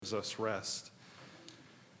gives us rest.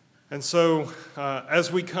 And so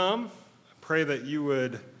as we come, I pray that you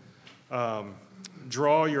would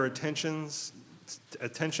draw your attention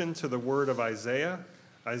to the word of Isaiah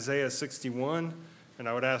 61, and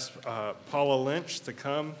I would ask Paula Lynch to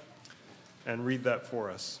come and read that for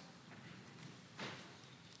us.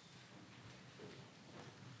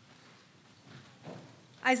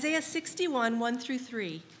 Isaiah 61, 1 through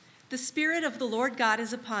 3. The Spirit of the Lord God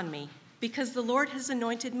is upon me, because the Lord has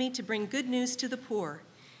anointed me to bring good news to the poor.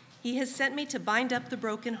 He has sent me to bind up the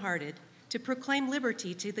brokenhearted, to proclaim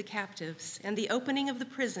liberty to the captives, and the opening of the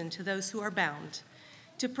prison to those who are bound,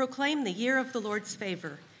 to proclaim the year of the Lord's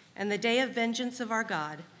favor, and the day of vengeance of our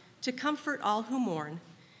God, to comfort all who mourn,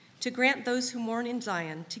 to grant those who mourn in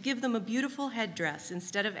Zion, to give them a beautiful headdress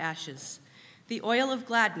instead of ashes, the oil of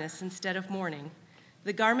gladness instead of mourning,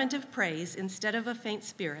 the garment of praise instead of a faint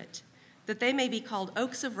spirit, that they may be called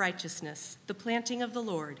oaks of righteousness, the planting of the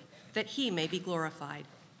Lord, that he may be glorified.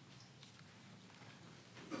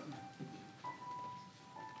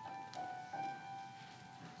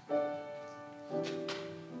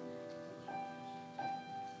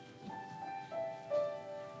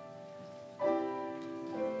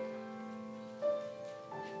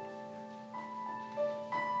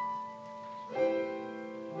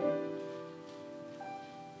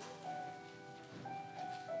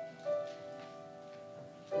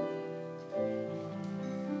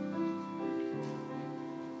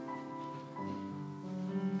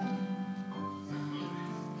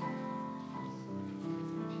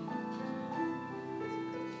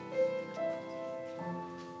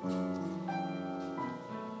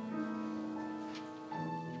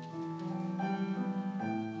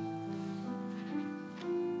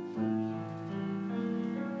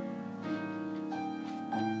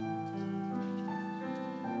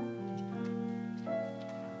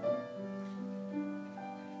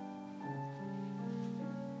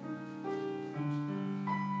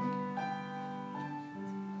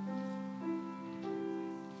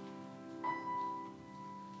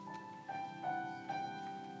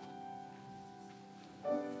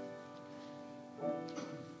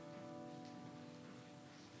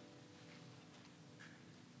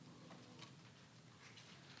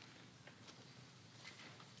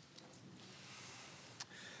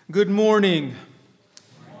 Good morning.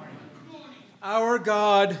 Our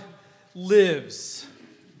God lives.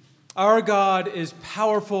 Our God is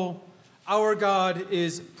powerful. Our God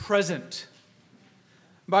is present.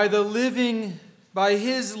 By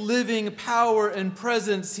his living power and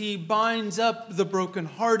presence, he binds up the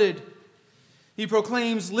brokenhearted. He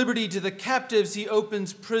proclaims liberty to the captives. He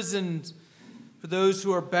opens prisons for those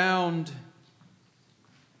who are bound.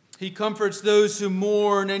 He comforts those who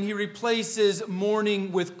mourn, and he replaces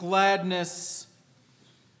mourning with gladness.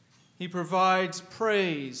 He provides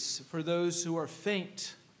praise for those who are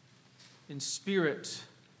faint in spirit.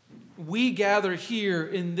 We gather here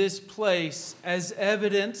in this place as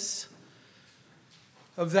evidence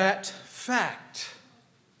of that fact.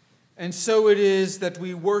 And so it is that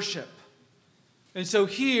we worship. And so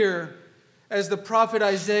here, as the prophet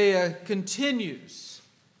Isaiah continues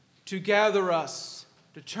to gather us,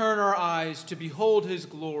 to turn our eyes to behold his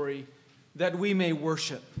glory, that we may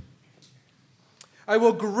worship. I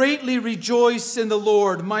will greatly rejoice in the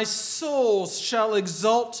Lord. My soul shall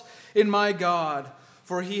exult in my God,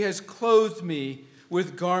 for he has clothed me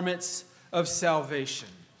with garments of salvation.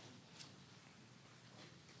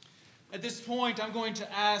 At this point, I'm going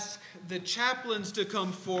to ask the chaplains to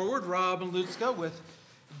come forward, Rob and Lutska, with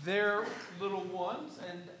their little ones,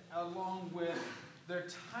 and along with their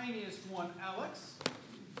tiniest one, Alex,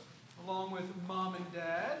 along with Mom and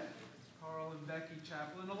Dad, Carl and Becky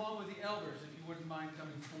Chaplin, along with the elders, if you wouldn't mind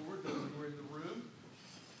coming forward, those who are in the room,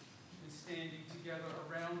 and standing together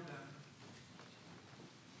around them.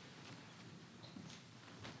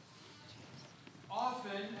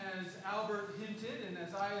 Often, as Albert hinted, and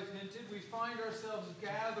as I have hinted, we find ourselves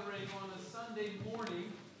gathering on a Sunday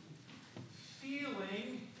morning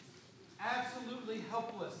feeling absolutely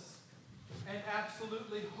helpless and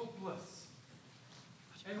absolutely hopeless.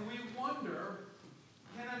 And we wonder,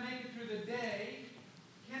 can I make it through the day?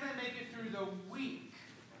 Can I make it through the week?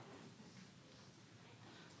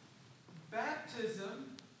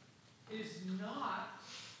 Baptism is not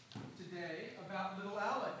today about little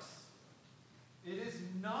Alex. It is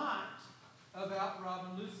not about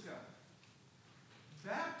Robin Luska.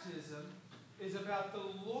 Baptism is about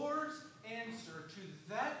the Lord's answer to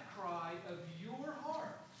that cry of your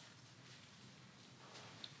heart.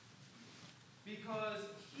 Because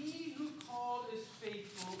he who called is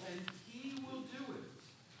faithful, and he will do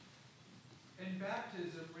it. And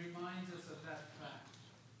baptism reminds us of that fact.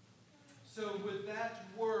 So with that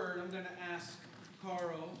word, I'm going to ask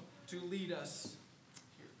Carl to lead us.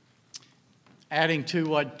 Adding to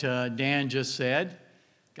what Dan just said,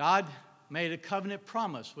 God made a covenant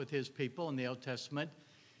promise with his people in the Old Testament.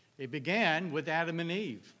 It began with Adam and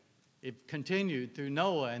Eve. It continued through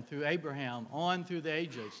Noah and through Abraham, on through the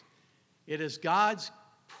ages. It is God's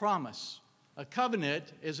promise. A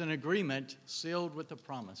covenant is an agreement sealed with a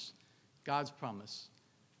promise, God's promise.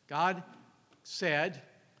 God said,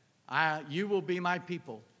 you will be my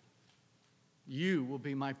people. You will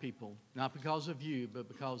be my people, not because of you, but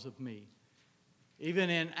because of me. Even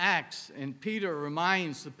in Acts, and Peter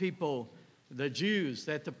reminds the people, the Jews,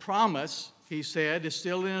 that the promise, he said, is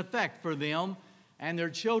still in effect for them and their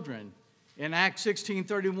children. In Acts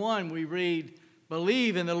 16:31, we read,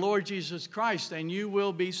 believe in the Lord Jesus Christ, and you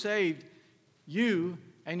will be saved, you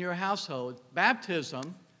and your household.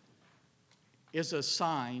 Baptism is a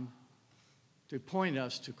sign to point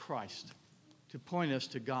us to Christ, to point us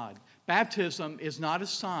to God. Baptism is not a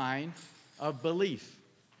sign of belief.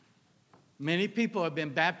 Many people have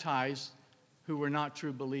been baptized who were not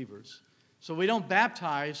true believers. So we don't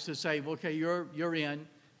baptize to say, okay, you're in.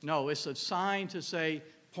 No, it's a sign to say,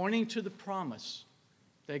 pointing to the promise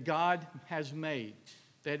that God has made,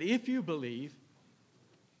 that if you believe,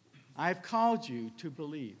 I've called you to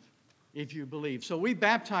believe, if you believe. So we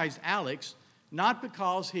baptized Alex, not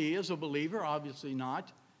because he is a believer, obviously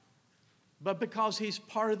not, but because he's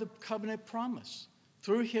part of the covenant promise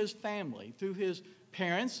through his family, through his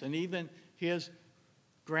parents, and even his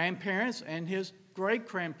grandparents and his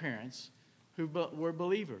great-grandparents who were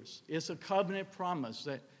believers. It's a covenant promise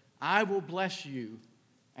that I will bless you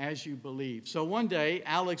as you believe. So one day,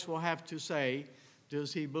 Alex will have to say,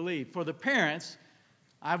 does he believe? For the parents,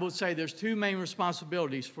 I would say there's two main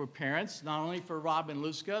responsibilities for parents, not only for Rob and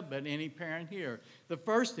Luska, but any parent here. The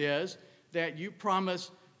first is that you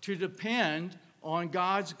promise to depend on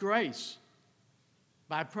God's grace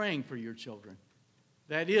by praying for your children.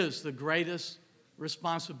 That is the greatest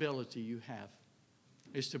responsibility you have,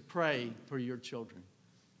 is to pray for your children.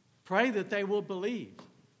 Pray that they will believe.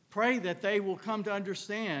 Pray that they will come to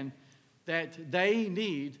understand that they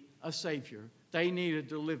need a Savior. They need a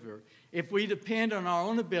deliverer. If we depend on our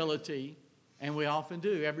own ability, and we often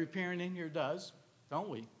do, every parent in here does, don't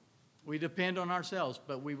we? We depend on ourselves,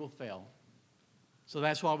 but we will fail. So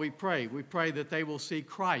that's why we pray. We pray that they will see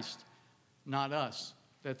Christ, not us,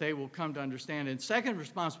 that they will come to understand. And second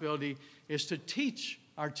responsibility is to teach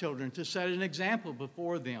our children, to set an example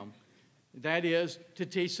before them. That is, to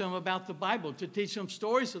teach them about the Bible, to teach them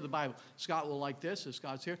stories of the Bible. Scott will like this, if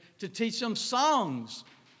Scott's here. To teach them songs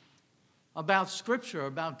about Scripture,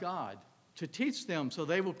 about God. To teach them so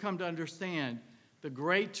they will come to understand the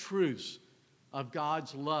great truths of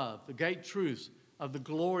God's love, the great truths of the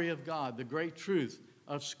glory of God, the great truth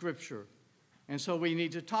of Scripture. And so we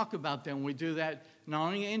need to talk about them. We do that not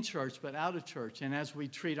only in church, but out of church. And as we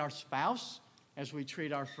treat our spouse, as we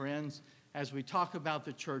treat our friends, as we talk about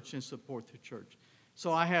the church and support the church.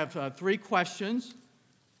 So I have 3 questions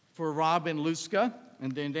for Rob and Luska,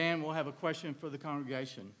 and then Dan will have a question for the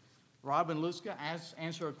congregation. Rob and Luska,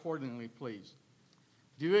 answer accordingly, please.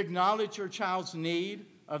 Do you acknowledge your child's need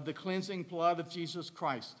of the cleansing blood of Jesus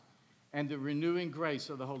Christ and the renewing grace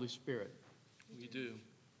of the Holy Spirit? We do.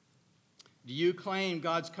 Do you claim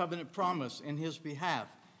God's covenant promise in his behalf?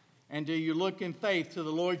 And do you look in faith to the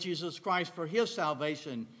Lord Jesus Christ for his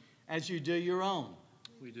salvation as you do your own?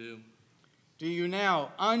 We do. Do you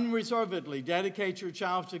now unreservedly dedicate your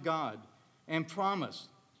child to God and promise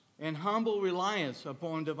in humble reliance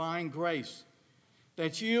upon divine grace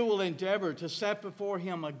that you will endeavor to set before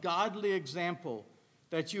him a godly example,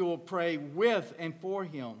 that you will pray with and for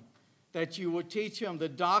him, that you will teach him the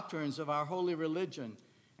doctrines of our holy religion,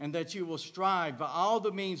 and that you will strive by all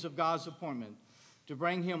the means of God's appointment to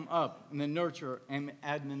bring him up in the nurture and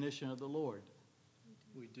admonition of the Lord?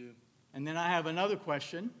 We do. And then I have another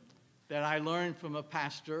question that I learned from a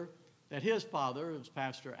pastor, that his father, his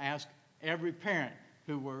pastor, asked every parent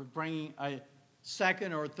who were bringing a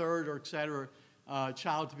second or third or et cetera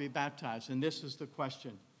child to be baptized. And this is the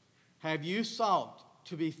question. Have you sought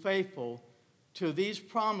to be faithful to these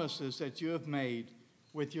promises that you have made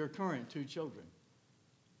with your current 2 children?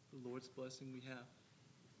 The Lord's blessing we have.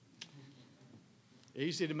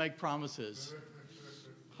 Easy to make promises,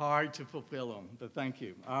 hard to fulfill them, but thank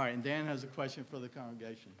you. All right, and Dan has a question for the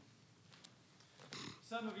congregation.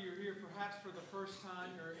 Some of you are here perhaps for the first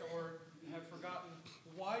time or have forgotten,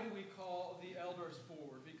 why do we call the elders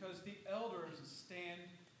forward? Because the elders stand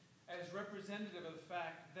as representative of the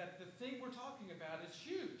fact that the thing we're talking about is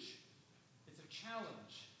huge. It's a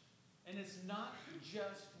challenge. And it's not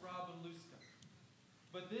just Rob and Luska.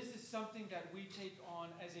 but this is something that we take on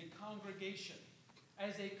as a congregation.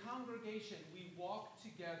 As a congregation, we walk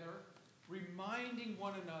together, reminding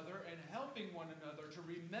one another and helping one another to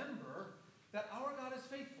remember that our God is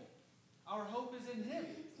faithful. Our hope is in Him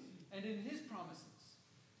and in His promises.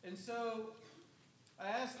 And so I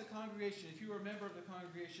ask the congregation, if you are a member of the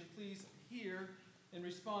congregation, please hear and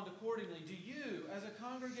respond accordingly. Do you, as a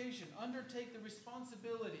congregation, undertake the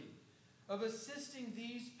responsibility of assisting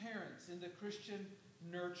these parents in the Christian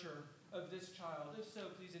nurture of this child? If so,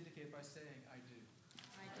 please indicate by saying, I do.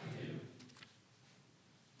 I do.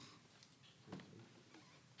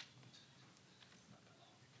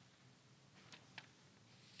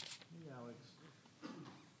 Hey, Alex.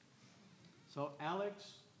 So,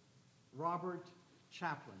 Alex Robert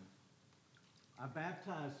Chaplin, I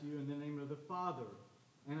baptize you in the name of the Father,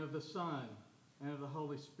 and of the Son, and of the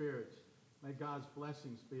Holy Spirit. May God's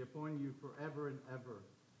blessings be upon you forever and ever.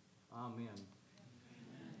 Amen. Amen.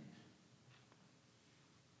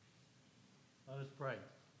 Let us pray.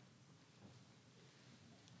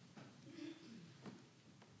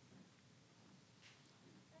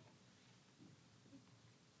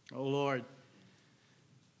 Oh Lord,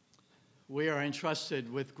 we are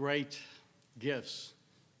entrusted with great gifts,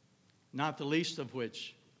 not the least of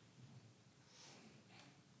which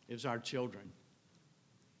is our children.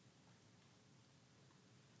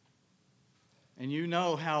 And you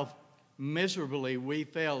know how miserably we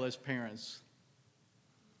fail as parents.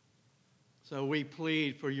 So we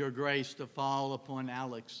plead for your grace to fall upon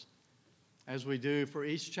Alex, as we do for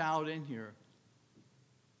each child in here,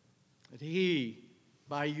 that he,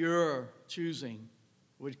 by your choosing,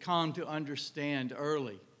 would come to understand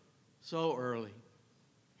early, so early,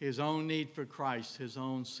 his own need for Christ, his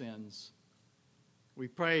own sins. We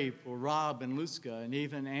pray for Rob and Luska and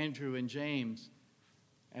even Andrew and James.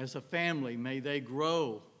 As a family, may they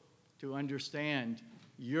grow to understand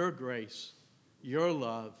your grace, your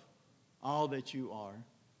love, all that you are.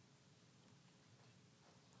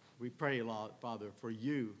 We pray, Lord, Father, for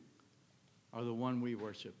you are the one we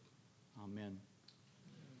worship. Amen.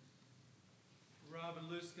 Rob and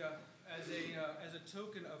Luska, as a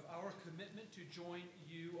token of our commitment to join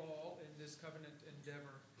you all in this covenant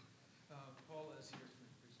endeavor, Paula is here to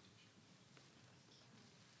make a presentation.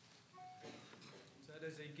 So that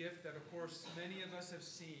is a gift that, of course, many of us have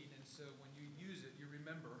seen, and so when you use it, you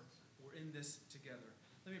remember we're in this together.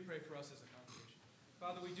 Let me pray for us as a congregation.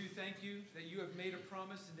 Father, we do thank you that you have made a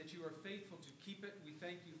promise and that you are faithful to keep it. We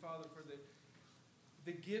thank you, Father, for the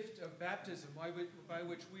gift of baptism by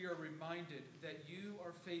which we are reminded that you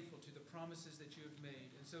are faithful to the promises that you have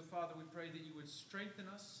made. And so, Father, we pray that you would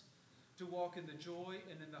strengthen us to walk in the joy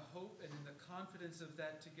and in the hope and in the confidence of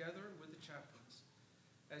that together with the chaplains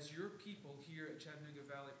as your people here at Chattanooga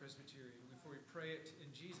Valley Presbyterian. Before we pray it in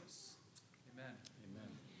Jesus. Amen. Amen.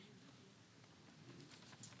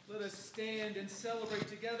 Let us stand and celebrate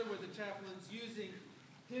together with the chaplains using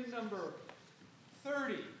hymn number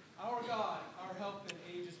 30, Our God, Our Help in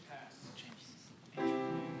Ages Past.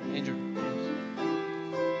 Andrew.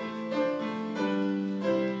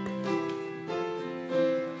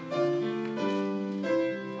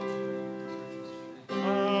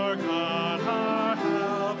 Our God, our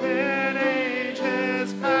help in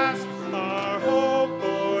ages past, our hope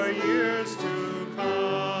for years to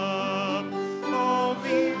come. Oh,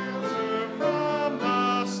 shelter from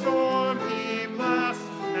the stormy blast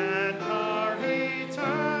and our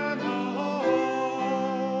eternal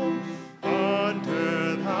home.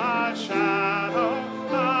 Under the shadow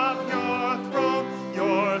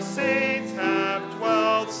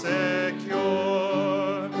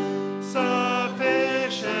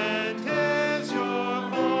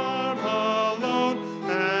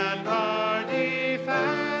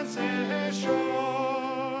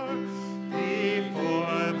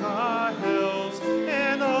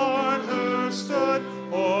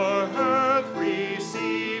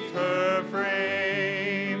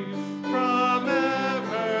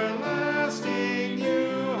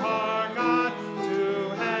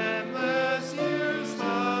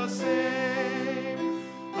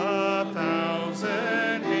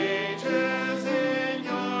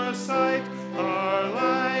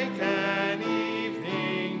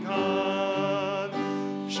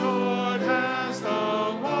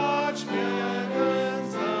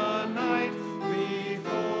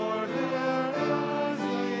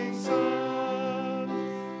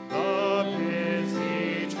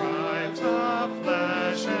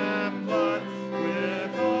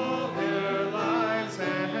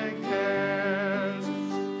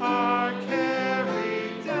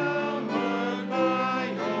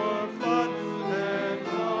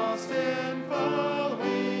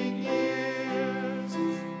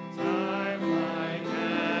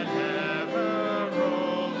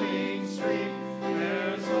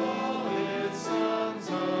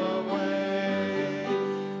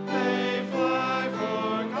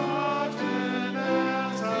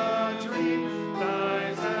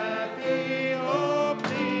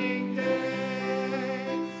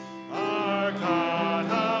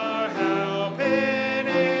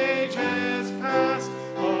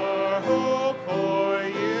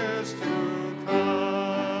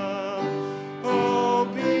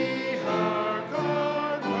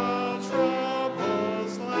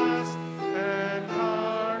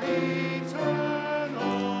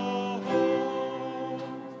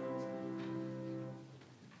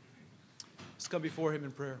come before him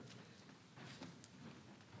in prayer.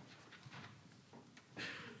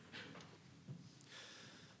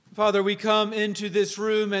 Father, we come into this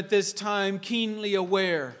room at this time keenly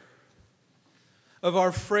aware of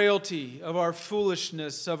our frailty, of our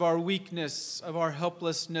foolishness, of our weakness, of our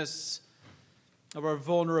helplessness, of our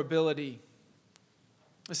vulnerability.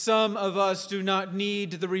 Some of us do not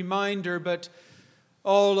need the reminder, but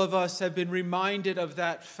all of us have been reminded of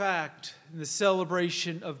that fact in the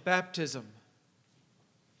celebration of baptism.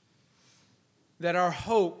 That our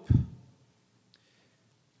hope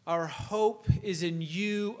is in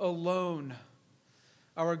you alone.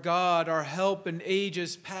 Our God, our help in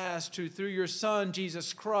ages past, who through your Son,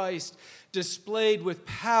 Jesus Christ, displayed with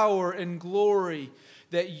power and glory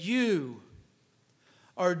that you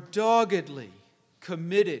are doggedly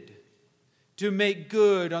committed to make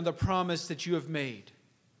good on the promise that you have made.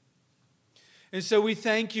 And so we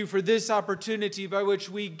thank you for this opportunity by which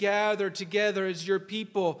we gather together as your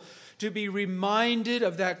people to be reminded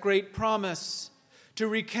of that great promise, to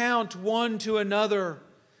recount one to another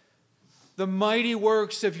the mighty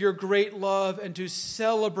works of your great love and to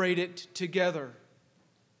celebrate it together.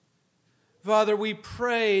 Father, we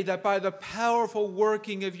pray that by the powerful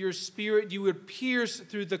working of your Spirit, you would pierce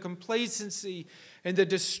through the complacency and the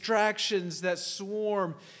distractions that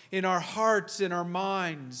swarm in our hearts, in our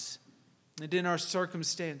minds, and in our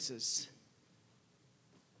circumstances.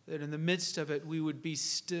 That in the midst of it, we would be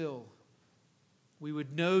still. We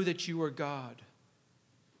would know that you are God.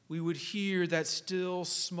 We would hear that still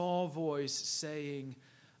small voice saying,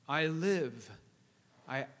 I live,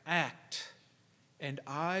 I act, and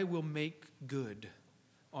I will make good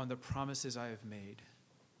on the promises I have made.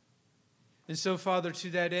 And so, Father, to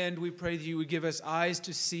that end, we pray that you would give us eyes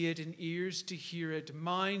to see it and ears to hear it,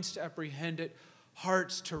 minds to apprehend it,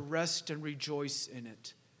 hearts to rest and rejoice in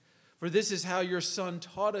it. For this is how your Son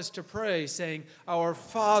taught us to pray, saying, Our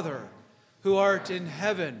Father, who art in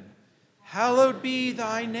heaven, hallowed be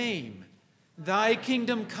thy name. Thy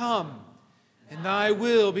kingdom come, and thy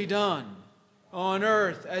will be done, on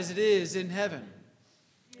earth as it is in heaven.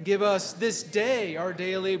 Give us this day our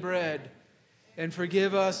daily bread, and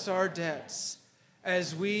forgive us our debts,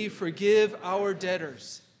 as we forgive our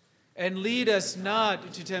debtors. And lead us not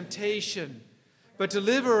into temptation, but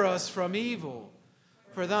deliver us from evil.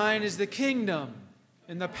 For thine is the kingdom,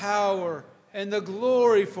 and the power, and the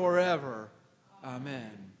glory forever.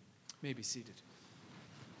 Amen. You may be seated.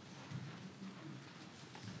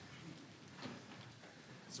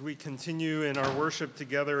 As we continue in our worship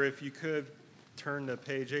together, if you could turn to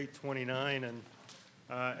page 829. And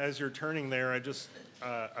as you're turning there,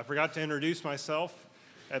 I forgot to introduce myself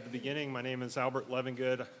at the beginning. My name is Albert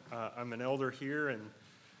Levengood. I'm an elder here,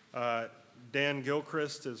 and Dan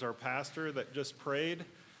Gilchrist is our pastor that just prayed.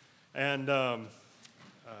 And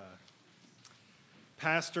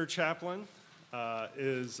Pastor Chaplain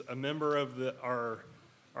is a member of our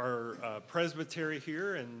presbytery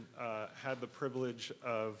here, and had the privilege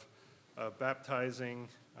of baptizing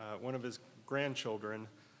one of his grandchildren.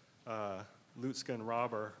 Lutzka and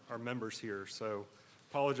Rob are members here, so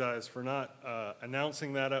apologize for not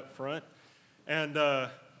announcing that up front. And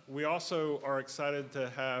we also are excited to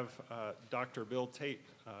have Dr. Bill Tate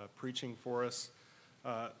preaching for us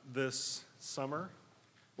this summer.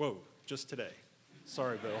 Whoa, just today.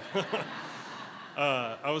 Sorry, Bill.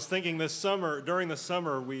 I was thinking during the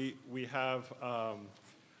summer, we have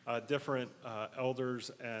different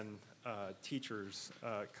elders and teachers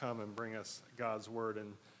come and bring us God's word,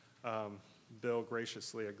 and Bill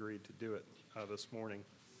graciously agreed to do it this morning.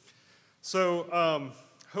 So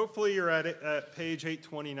hopefully you're at page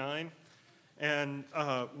 829, and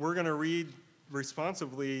we're going to read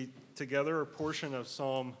responsively together a portion of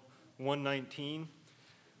Psalm 119.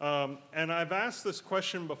 And I've asked this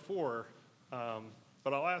question before,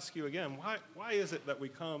 but I'll ask you again. Why is it that we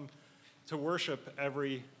come to worship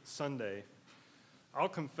every Sunday? I'll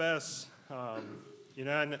confess,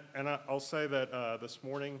 and I'll say that this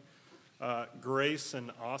morning, Grace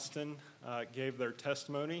and Austin gave their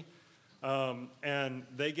testimony, and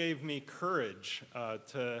they gave me courage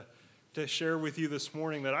to share with you this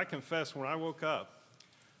morning that I confess when I woke up,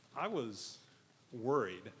 I was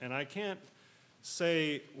worried, and I can't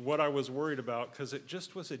say what I was worried about because it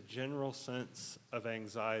just was a general sense of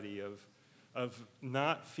anxiety, of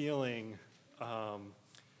not feeling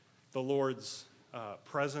the Lord's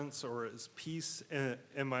presence or his peace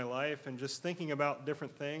in my life, and just thinking about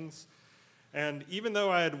different things. And even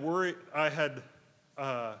though I had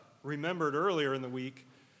remembered earlier in the week,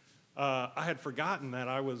 I had forgotten that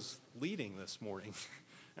I was leading this morning.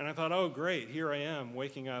 And I thought, oh, great, here I am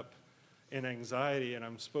waking up in anxiety, and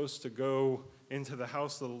I'm supposed to go into the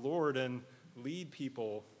house of the Lord, and lead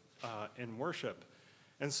people in worship.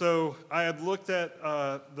 And so I had looked at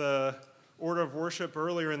the order of worship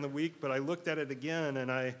earlier in the week, but I looked at it again,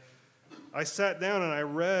 and I sat down and I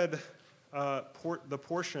read the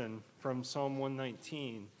portion from Psalm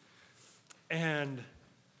 119, and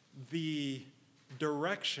the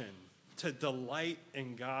direction to delight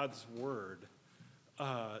in God's word,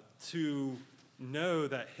 to know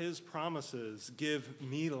that his promises give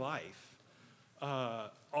me life,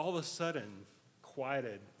 all of a sudden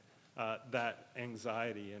quieted that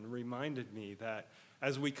anxiety and reminded me that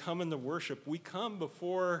as we come into worship, we come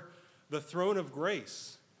before the throne of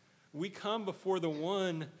grace. We come before the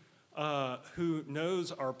one who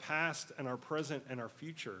knows our past and our present and our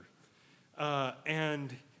future.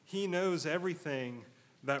 And he knows everything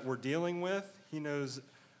that we're dealing with. He knows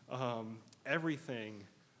everything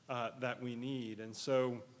that we need. And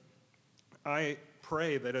so I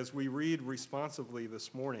pray that as we read responsively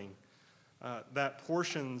this morning, that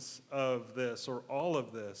portions of this or all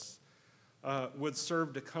of this would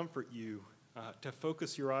serve to comfort you, to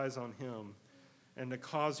focus your eyes on him, and to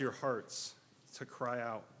cause your hearts to cry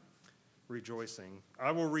out rejoicing.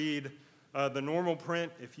 I will read the normal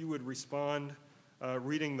print if you would respond,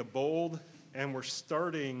 reading the bold, and we're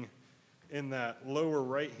starting in that lower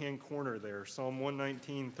right-hand corner there, Psalm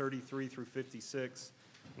 119, 33 through 56,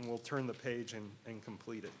 and we'll turn the page and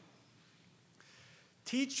complete it.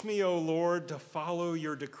 Teach me, O Lord, to follow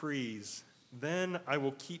your decrees, then I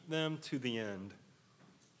will keep them to the end.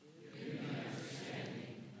 Give me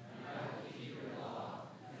understanding, and I will keep your law,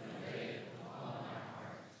 and obey it with all my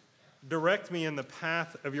heart. Direct me in the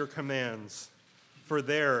path of your commands, for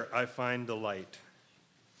there I find delight.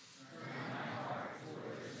 Turn my heart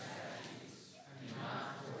toward your statutes, and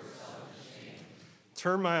not toward selfish gain.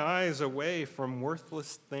 Turn my eyes away from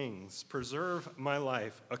worthless things. Preserve my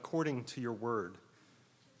life according to your word.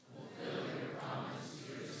 Fulfill your promise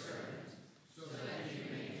to your servant, so that you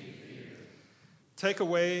may be feared. Take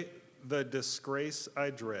away the disgrace I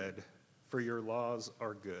dread, for your laws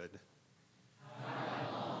are good. How I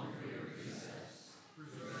long for your precepts.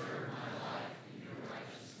 Preserve my life in your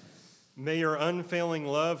righteousness. May your unfailing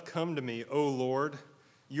love come to me, O Lord,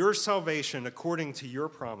 your salvation according to your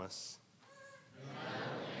promise. And I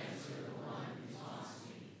will answer the one who taunts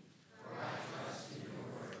me, for I trust in your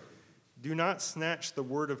word. Do not snatch the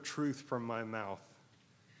word of truth from my mouth,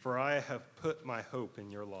 for I have put my hope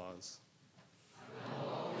in your laws. I will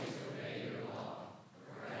always obey your law,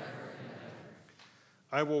 forever and ever.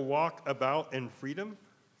 I will walk about in freedom,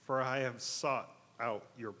 for I have sought out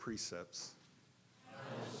your precepts. I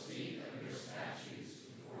will speak of your statutes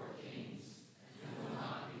before kings, and will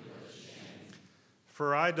not be put to shame.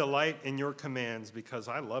 For I delight in your commands because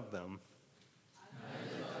I love them. I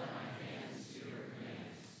lift up my hands to your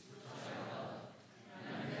commands, which I love, and I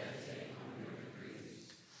meditate on your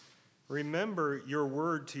decrees. Remember your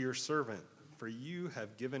word to your servant, for you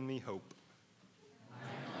have given me hope. My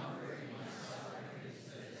comfort in my suffering is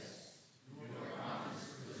this: your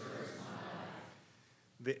promise preserves my life.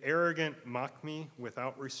 The arrogant mock me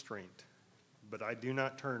without restraint, but I do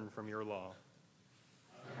not turn from your law.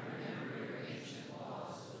 I remember your ancient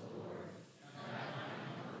laws, O Lord, and I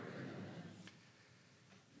find comfort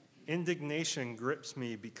in them. Indignation grips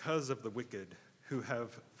me because of the wicked who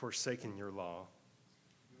have forsaken your law.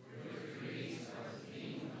 Your decrees are the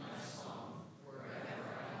theme of my song, wherever I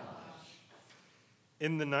watch.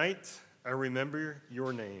 In the night I remember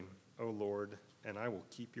your name, O Lord, and I will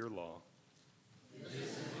keep your law. This has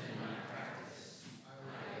been my practice. I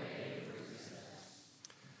obey your precepts.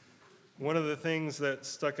 One of the things that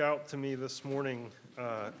stuck out to me this morning,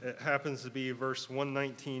 it happens to be verse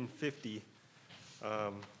 119:50.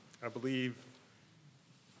 I believe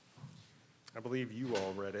you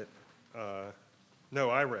all read it.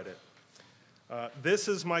 No, I read it. This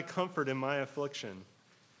is my comfort in my affliction,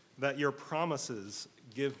 that your promises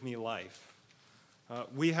give me life.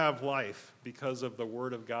 We have life because of the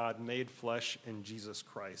word of God made flesh in Jesus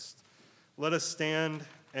Christ. Let us stand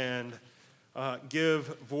and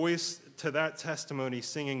give voice to that testimony,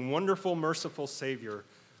 singing Wonderful, Merciful Savior,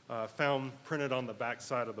 found printed on the back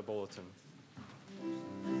side of the bulletin.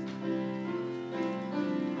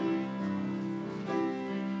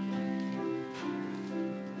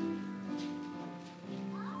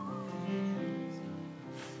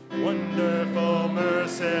 Wonderful,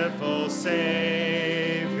 merciful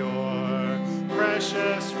Savior,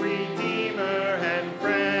 precious Redeemer and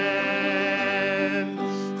friend,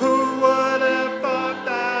 who would have thought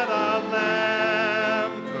that a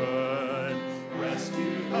lamb could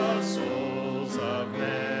rescue the souls of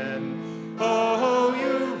men? Oh,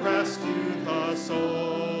 you rescued the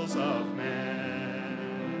souls of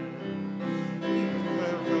men.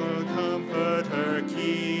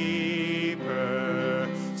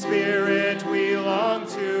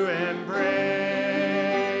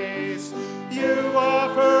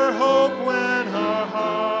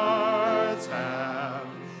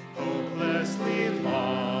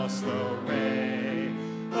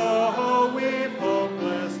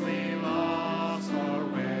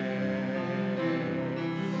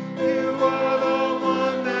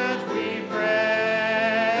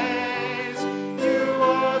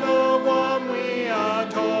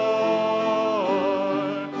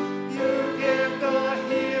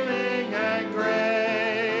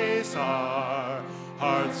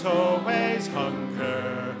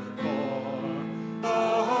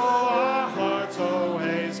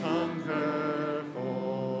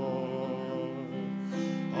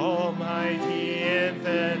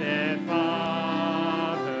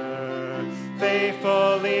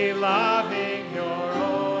 only loving your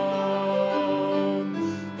own.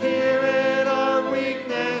 Here in our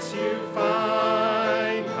weakness you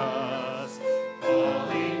find us,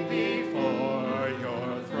 falling before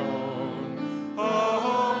your throne.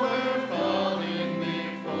 Oh, we're falling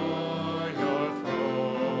before your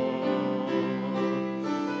throne.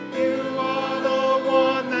 You are the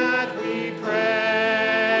one that we praise.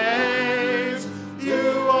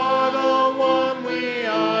 You are the one we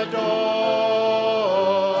adore.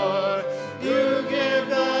 You give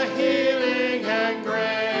the healing and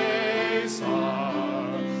grace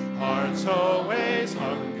our hearts always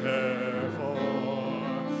hunger for.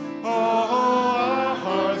 Oh, our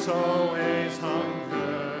hearts always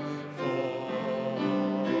hunger for.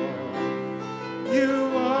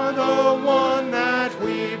 You are the one that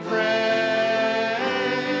we praise.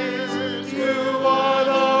 You are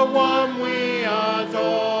the one we adore.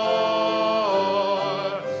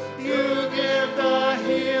 You give the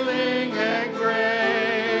healing and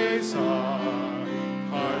grace our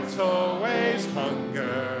hearts always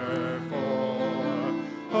hunger for.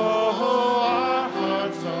 Oh, our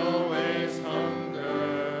hearts always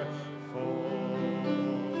hunger for.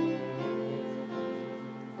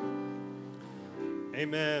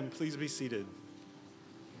 Amen. Please be seated.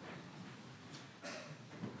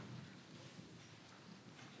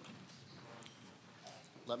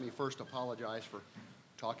 Let me first apologize for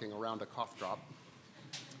talking around a cough drop.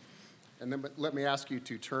 And then let me ask you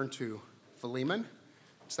to turn to Philemon.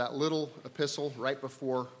 It's that little epistle right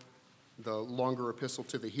before the longer epistle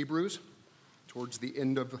to the Hebrews, towards the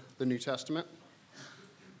end of the New Testament.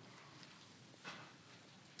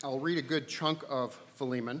 I'll read a good chunk of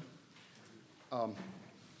Philemon, and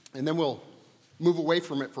then we'll move away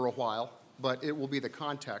from it for a while, but it will be the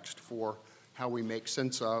context for how we make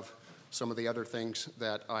sense of some of the other things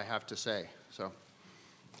that I have to say. So,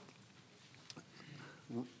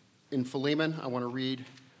 in Philemon, I want to read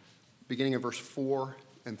beginning of verse 4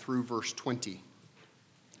 and through verse 20.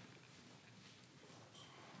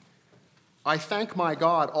 I thank my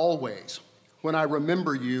God always when I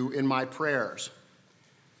remember you in my prayers,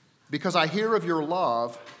 because I hear of your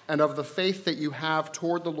love and of the faith that you have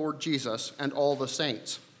toward the Lord Jesus and all the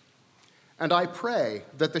saints. And I pray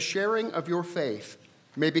that the sharing of your faith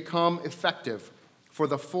may become effective for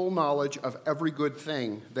the full knowledge of every good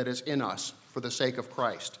thing that is in us for the sake of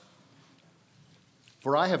Christ.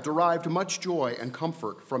 For I have derived much joy and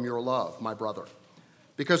comfort from your love, my brother,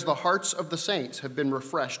 because the hearts of the saints have been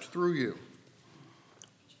refreshed through you.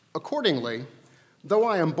 Accordingly, though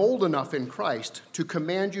I am bold enough in Christ to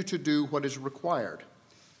command you to do what is required,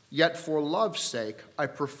 yet for love's sake I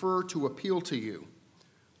prefer to appeal to you.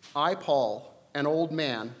 I, Paul, an old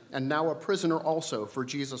man, and now a prisoner also for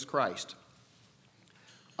Jesus Christ.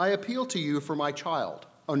 I appeal to you for my child,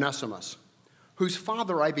 Onesimus, whose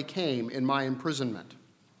father I became in my imprisonment.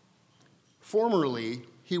 Formerly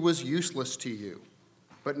he was useless to you,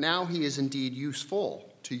 but now he is indeed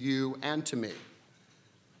useful to you and to me.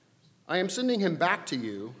 I am sending him back to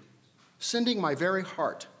you, sending my very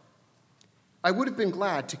heart. I would have been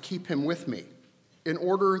glad to keep him with me, in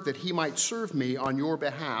order that he might serve me on your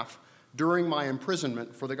behalf during my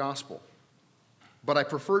imprisonment for the gospel. But I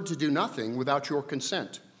preferred to do nothing without your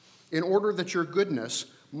consent, in order that your goodness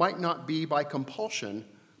might not be by compulsion,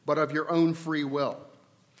 but of your own free will.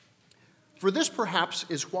 For this perhaps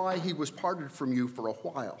is why he was parted from you for a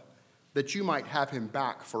while, that you might have him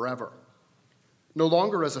back forever. No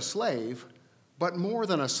longer as a slave, but more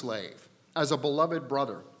than a slave, as a beloved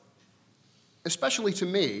brother. Especially to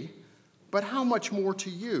me, but how much more to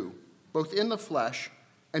you, both in the flesh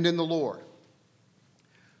and in the Lord.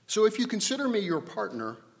 So if you consider me your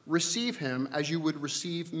partner, receive him as you would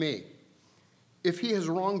receive me. If he has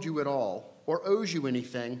wronged you at all, or owes you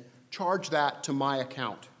anything, charge that to my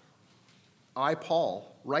account. I,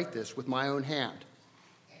 Paul, write this with my own hand.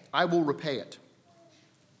 I will repay it.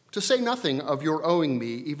 To say nothing of your owing me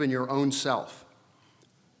even your own self.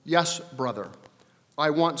 Yes, brother, I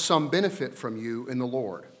want some benefit from you in the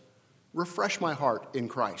Lord. Refresh my heart in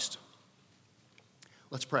Christ.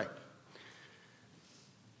 Let's pray.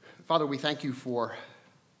 Father, we thank you for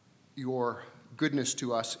your goodness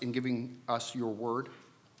to us in giving us your word.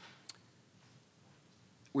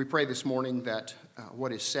 We pray this morning that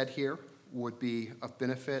what is said here would be of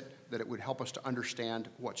benefit, that it would help us to understand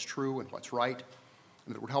what's true and what's right,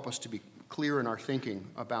 and that it would help us to be clear in our thinking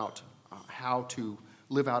about how to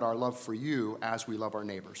live out our love for you as we love our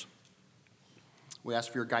neighbors. We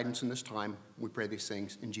ask for your guidance in this time. We pray these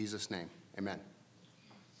things in Jesus' name. Amen.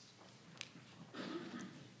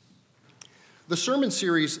 The sermon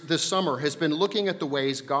series this summer has been looking at the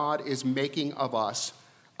ways God is making of us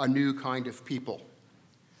a new kind of people.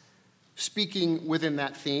 Speaking within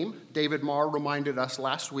that theme, David Marr reminded us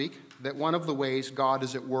last week that one of the ways God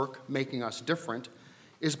is at work making us different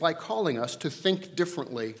is by calling us to think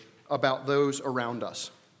differently about those around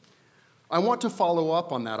us. I want to follow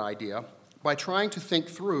up on that idea by trying to think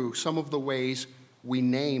through some of the ways we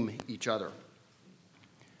name each other.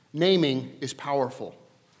 Naming is powerful.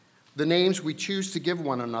 The names we choose to give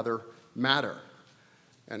one another matter.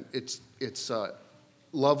 And it's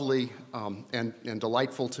lovely and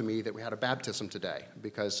delightful to me that we had a baptism today,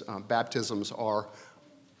 because baptisms are,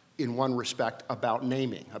 in one respect, about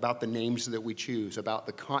naming, about the names that we choose, about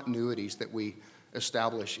the continuities that we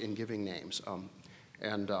establish in giving names.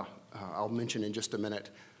 I'll mention in just a minute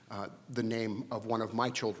the name of one of my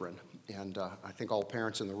children, and I think all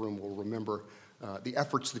parents in the room will remember the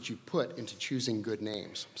efforts that you've put into choosing good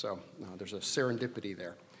names. So there's a serendipity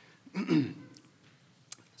there.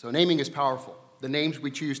 So naming is powerful. The names we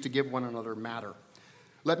choose to give one another matter.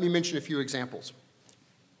 Let me mention a few examples.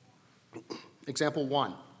 Example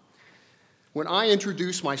 1. When I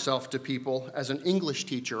introduce myself to people as an English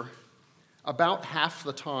teacher, about half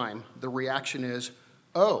the time the reaction is,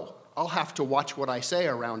 "Oh, I'll have to watch what I say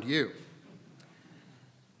around you."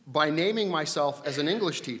 By naming myself as an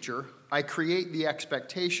English teacher, I create the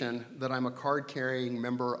expectation that I'm a card-carrying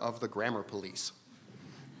member of the grammar police.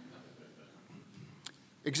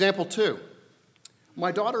 Example 2.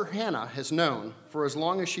 My daughter Hannah has known, for as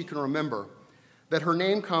long as she can remember, that her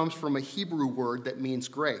name comes from a Hebrew word that means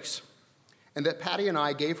grace, and that Patty and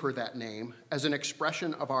I gave her that name as an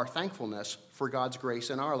expression of our thankfulness for God's grace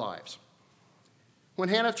in our lives. When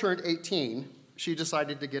Hannah turned 18, she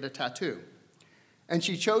decided to get a tattoo, and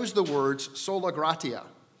she chose the words sola gratia,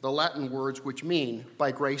 the Latin words which mean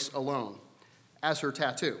by grace alone, as her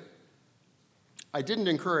tattoo. I didn't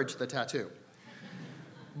encourage the tattoo.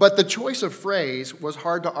 But the choice of phrase was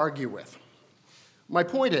hard to argue with. My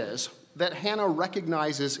point is that Hannah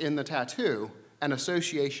recognizes in the tattoo an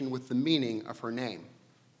association with the meaning of her name.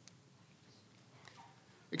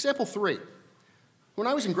 Example 3. When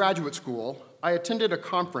I was in graduate school, I attended a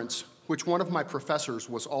conference which one of my professors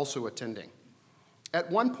was also attending. At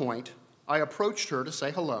one point, I approached her to say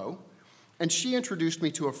hello, and she introduced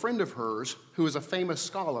me to a friend of hers who is a famous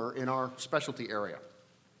scholar in our specialty area.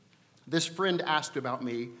 This friend asked about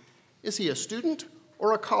me, "Is he a student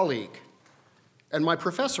or a colleague?" And my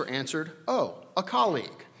professor answered, "Oh, a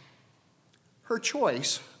colleague." Her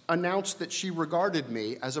choice announced that she regarded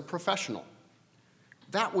me as a professional.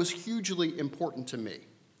 That was hugely important to me.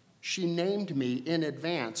 She named me in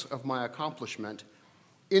advance of my accomplishment,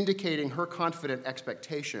 indicating her confident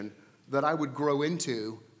expectation that I would grow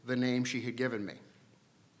into the name she had given me.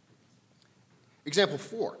 Example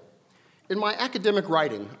 4. In my academic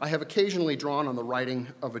writing, I have occasionally drawn on the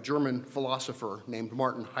writing of a German philosopher named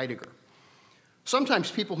Martin Heidegger. Sometimes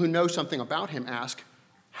people who know something about him ask,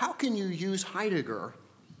 "How can you use Heidegger?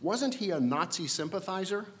 Wasn't he a Nazi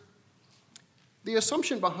sympathizer?" The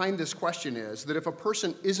assumption behind this question is that if a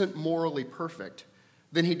person isn't morally perfect,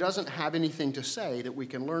 then he doesn't have anything to say that we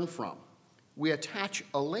can learn from. We attach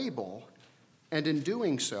a label, and in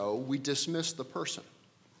doing so, we dismiss the person.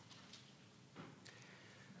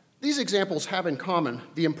 These examples have in common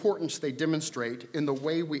the importance they demonstrate in the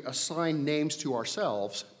way we assign names to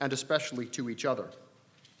ourselves and especially to each other.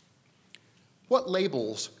 What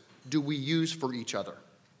labels do we use for each other,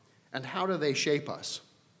 and how do they shape us?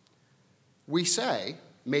 We say,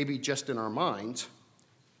 maybe just in our minds,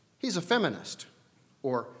 "He's a feminist,"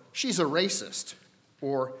 or "She's a racist,"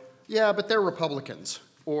 or "Yeah, but they're Republicans,"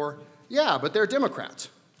 or "Yeah, but they're Democrats."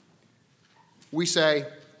 We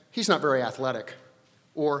say, "He's not very athletic,"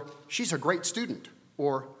 or "She's a great student,"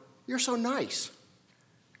 or "You're so nice."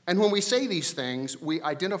 And when we say these things, we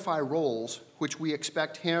identify roles which we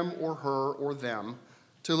expect him or her or them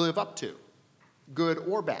to live up to, good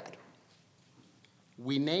or bad.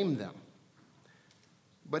 We name them.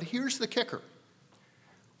 But here's the kicker.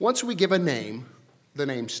 Once we give a name, the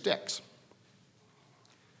name sticks.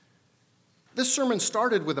 This sermon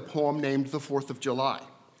started with a poem named The 4th of July,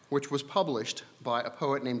 which was published by a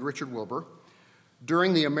poet named Richard Wilbur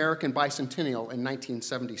during the American Bicentennial in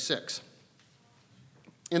 1976.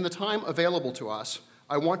 In the time available to us,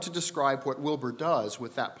 I want to describe what Wilbur does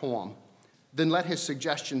with that poem, then let his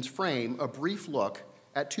suggestions frame a brief look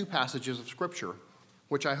at two passages of Scripture,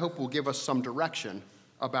 which I hope will give us some direction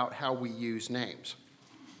about how we use names.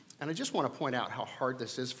 And I just want to point out how hard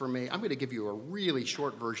this is for me. I'm going to give you a really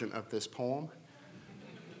short version of this poem.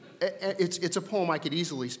 It's a poem I could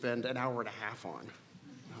easily spend an hour and a half on,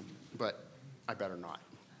 but I better not.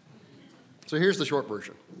 So here's the short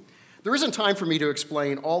version. There isn't time for me to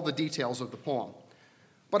explain all the details of the poem,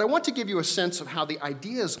 But I want to give you a sense of how the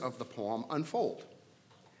ideas of the poem unfold.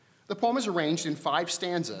 The poem is arranged in 5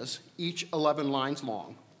 stanzas, each 11 lines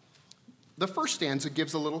long. The first stanza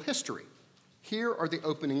gives a little history. Here are the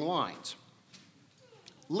opening lines.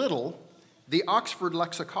 Little, the Oxford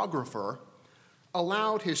lexicographer,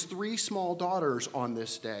 allowed his 3 small daughters on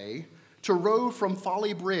this day to row from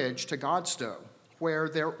Folly Bridge to Godstow, where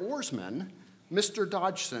their oarsman, Mr.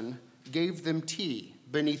 Dodgson, gave them tea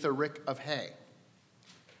beneath a rick of hay.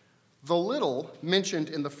 The little mentioned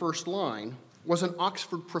in the first line was an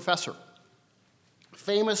Oxford professor,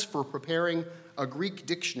 famous for preparing a Greek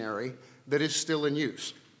dictionary that is still in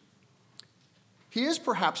use. He is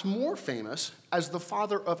perhaps more famous as the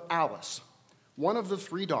father of Alice, one of the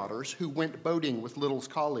 3 daughters who went boating with Little's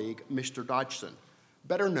colleague, Mr. Dodgson,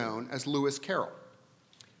 better known as Lewis Carroll.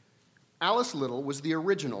 Alice Little was the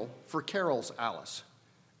original for Carroll's Alice,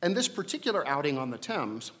 and this particular outing on the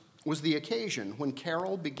Thames was the occasion when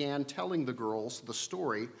Carroll began telling the girls the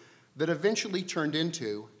story that eventually turned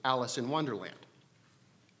into Alice in Wonderland.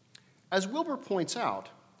 As Wilbur points out,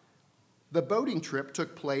 the boating trip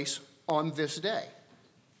took place on this day,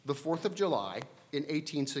 the 4th of July in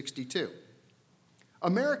 1862.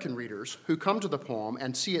 American readers who come to the poem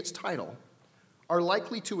and see its title are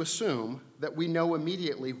likely to assume that we know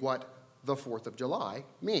immediately what the 4th of July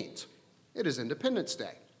means. It is Independence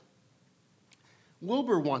Day.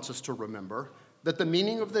 Wilbur wants us to remember that the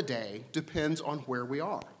meaning of the day depends on where we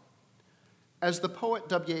are. As the poet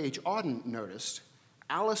W.H. Auden noticed,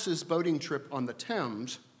 Alice's boating trip on the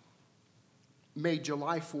Thames made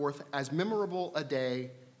July 4th as memorable a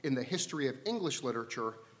day in the history of English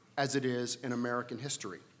literature as it is in American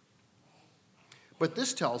history. But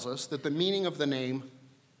this tells us that the meaning of the name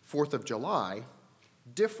 4th of July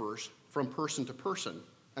differs from person to person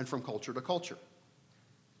and from culture to culture.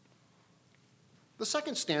 The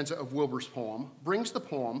second stanza of Wilbur's poem brings the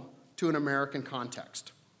poem to an American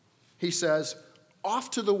context. He says,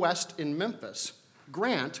 "Off to the west in Memphis,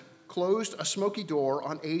 Grant closed a smoky door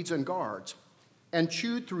on aides and guards and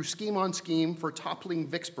chewed through scheme on scheme for toppling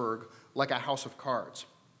Vicksburg like a house of cards."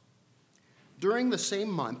 During the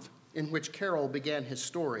same month in which Carroll began his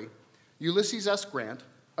story, Ulysses S. Grant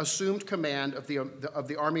assumed command of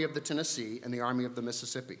the Army of the Tennessee and the Army of the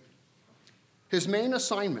Mississippi. His main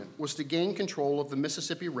assignment was to gain control of the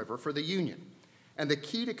Mississippi River for the Union, and the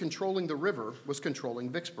key to controlling the river was controlling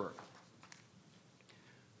Vicksburg.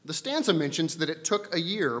 The stanza mentions that it took a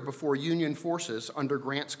year before Union forces under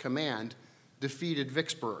Grant's command defeated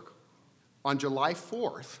Vicksburg on July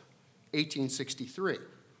 4th, 1863.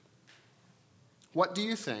 What do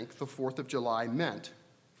you think the 4th of July meant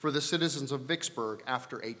for the citizens of Vicksburg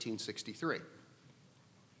after 1863?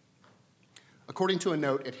 According to a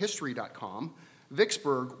note at History.com,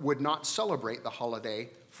 Vicksburg would not celebrate the holiday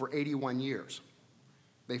for 81 years.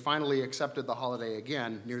 They finally accepted the holiday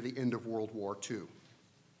again near the end of World War II.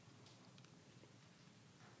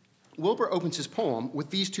 Wilbur opens his poem with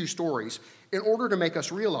these 2 stories in order to make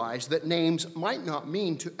us realize that names might not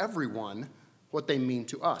mean to everyone what they mean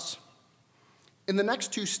to us. In the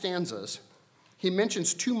next 2 stanzas, he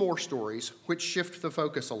mentions 2 more stories which shift the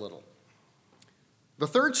focus a little. The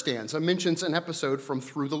third stanza mentions an episode from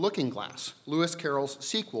Through the Looking Glass, Lewis Carroll's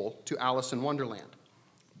sequel to Alice in Wonderland.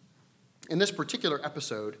 In this particular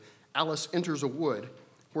episode, Alice enters a wood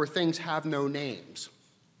where things have no names.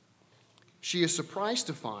 She is surprised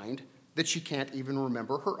to find that she can't even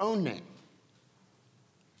remember her own name.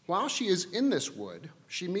 While she is in this wood,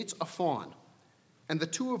 she meets a fawn, and the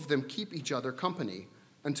 2 of them keep each other company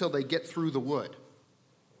until they get through the wood.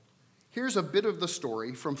 Here's a bit of the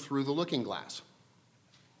story from Through the Looking Glass.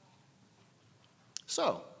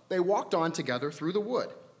 So, they walked on together through the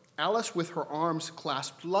wood, Alice with her arms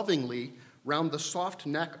clasped lovingly round the soft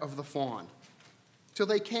neck of the fawn, till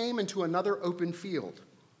they came into another open field.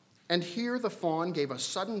 And here the fawn gave a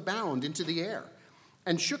sudden bound into the air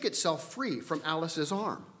and shook itself free from Alice's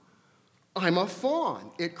arm. "I'm a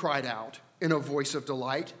fawn," it cried out in a voice of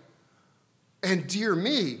delight. "And dear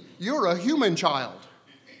me, you're a human child."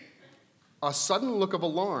 A sudden look of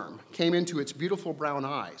alarm came into its beautiful brown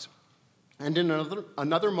eyes, and in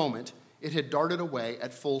another moment, it had darted away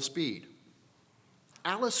at full speed.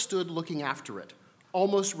 Alice stood looking after it,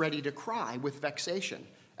 almost ready to cry with vexation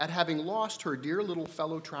at having lost her dear little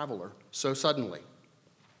fellow traveler so suddenly.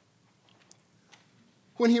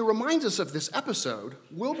 When he reminds us of this episode,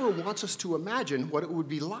 Wilbur wants us to imagine what it would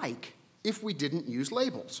be like if we didn't use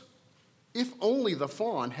labels. If only the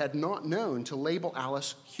fawn had not known to label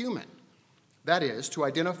Alice human. That is, to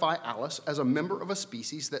identify Alice as a member of a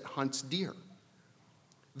species that hunts deer.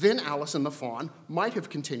 Then Alice and the fawn might have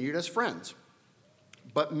continued as friends.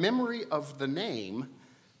 But memory of the name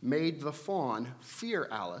made the fawn fear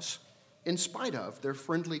Alice in spite of their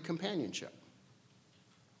friendly companionship.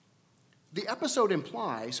 The episode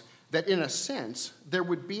implies that, in a sense, there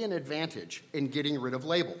would be an advantage in getting rid of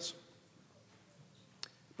labels.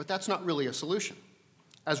 But that's not really a solution,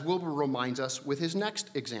 as Wilbur reminds us with his next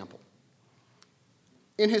example.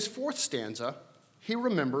 In his fourth stanza, he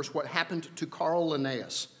remembers what happened to Carl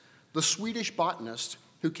Linnaeus, the Swedish botanist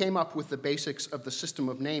who came up with the basics of the system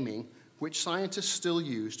of naming, which scientists still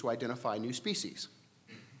use to identify new species.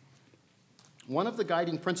 One of the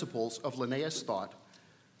guiding principles of Linnaeus' thought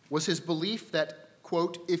was his belief that,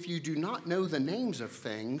 quote, if you do not know the names of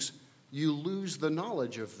things, you lose the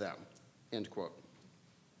knowledge of them, end quote.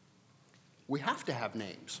 We have to have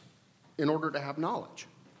names in order to have knowledge.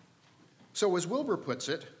 So as Wilbur puts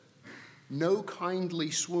it, no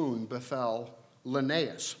kindly swoon befell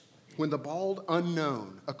Linnaeus when the bald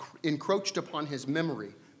unknown encroached upon his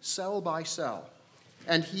memory cell by cell,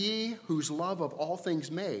 and he whose love of all things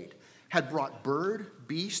made had brought bird,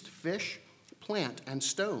 beast, fish, plant, and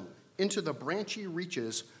stone into the branchy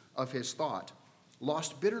reaches of his thought,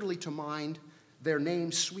 lost bitterly to mind their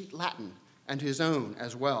names sweet Latin and his own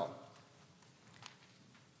as well.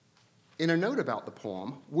 In a note about the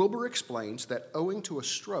poem, Wilbur explains that owing to a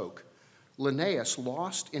stroke, Linnaeus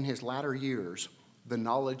lost in his latter years the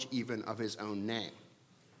knowledge even of his own name.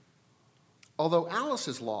 Although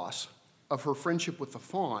Alice's loss of her friendship with the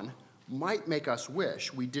fawn might make us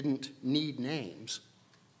wish we didn't need names,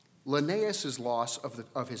 Linnaeus' loss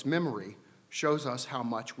of his memory shows us how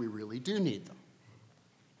much we really do need them.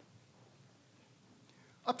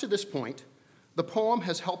 Up to this point, the poem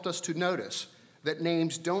has helped us to notice that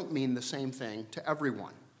names don't mean the same thing to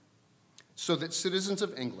everyone, so that citizens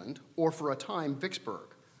of England, or for a time Vicksburg,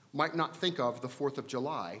 might not think of the 4th of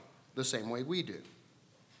July the same way we do.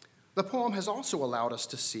 The poem has also allowed us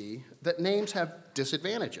to see that names have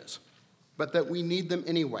disadvantages, but that we need them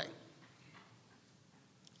anyway.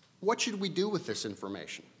 What should we do with this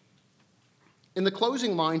information? In the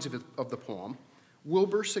closing lines of the poem,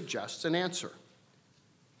 Wilbur suggests an answer.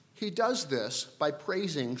 He does this by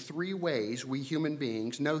praising 3 ways we human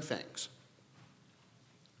beings know things.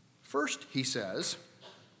 First, he says,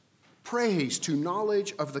 praise to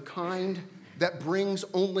knowledge of the kind that brings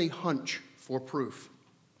only hunch for proof.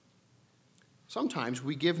 Sometimes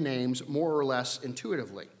we give names more or less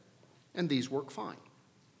intuitively, and these work fine.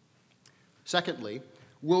 Secondly,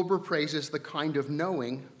 Wilbur praises the kind of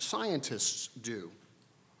knowing scientists do,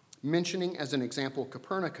 mentioning as an example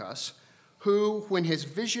Copernicus, who, when his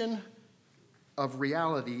vision of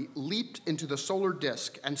reality leaped into the solar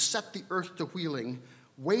disk and set the earth to wheeling,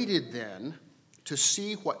 waited then to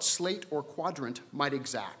see what slate or quadrant might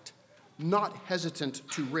exact, not hesitant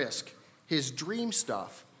to risk his dream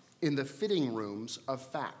stuff in the fitting rooms of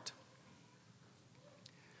fact.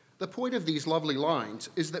 The point of these lovely lines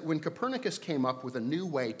is that when Copernicus came up with a new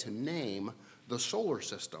way to name the solar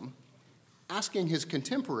system, asking his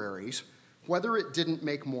contemporaries whether it didn't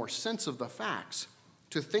make more sense of the facts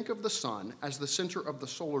to think of the sun as the center of the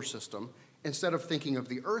solar system instead of thinking of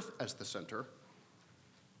the earth as the center,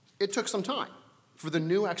 it took some time for the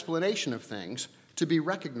new explanation of things to be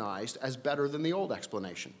recognized as better than the old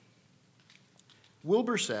explanation.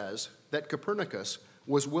 Wilbur says that Copernicus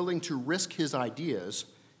was willing to risk his ideas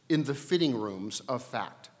in the fitting rooms of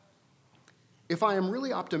fact. If I am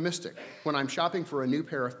really optimistic when I'm shopping for a new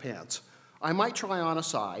pair of pants, I might try on a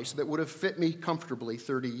size that would have fit me comfortably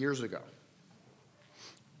 30 years ago.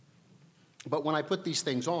 But when I put these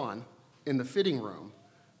things on in the fitting room,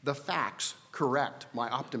 the facts correct my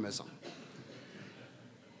optimism.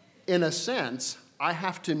 In a sense, I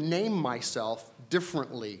have to name myself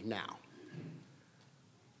differently now.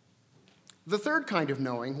 The third kind of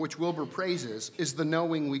knowing, which Wilbur praises, is the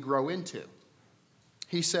knowing we grow into.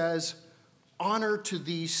 He says, honor to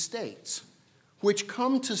these states, which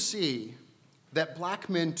come to see that black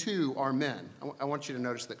men too are men. I want you to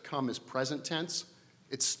notice that come is present tense.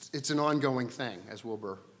 It's an ongoing thing, as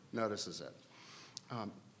Wilbur notices it.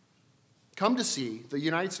 Come to see, the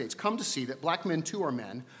United States, come to see that black men too are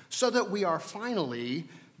men, so that we are finally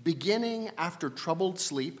beginning after troubled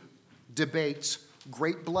sleep, debates,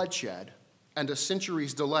 great bloodshed, and a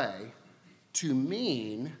century's delay to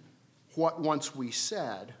mean what once we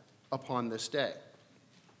said upon this day.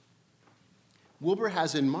 Wilbur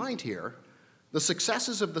has in mind here the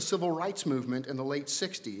successes of the civil rights movement in the late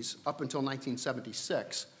 60s up until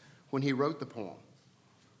 1976 when he wrote the poem.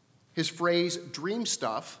 His phrase, dream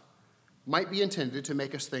stuff, might be intended to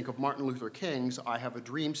make us think of Martin Luther King's I Have a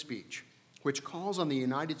Dream speech, which calls on the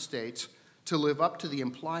United States to live up to the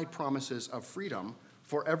implied promises of freedom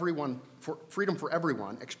freedom for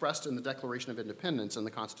everyone expressed in the Declaration of Independence and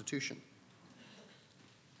the Constitution.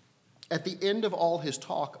 At the end of all his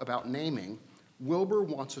talk about naming, Wilber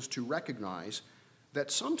wants us to recognize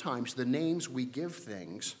that sometimes the names we give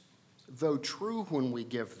things, though true when we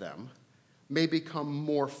give them, may become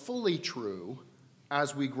more fully true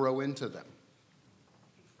as we grow into them.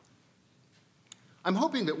 I'm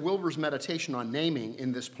hoping that Wilber's meditation on naming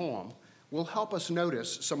in this poem will help us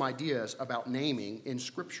notice some ideas about naming in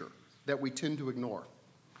Scripture that we tend to ignore.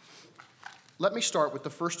 Let me start with the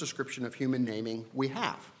first description of human naming we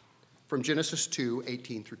have, from Genesis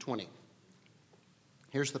 2:18 through 20.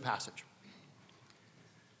 Here's the passage.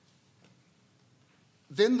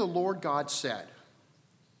 Then the Lord God said,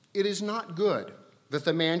 "It is not good that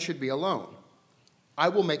the man should be alone. I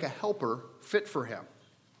will make a helper fit for him."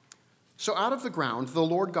 So out of the ground the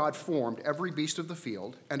Lord God formed every beast of the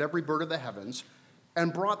field and every bird of the heavens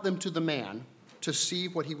and brought them to the man to see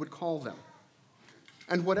what he would call them.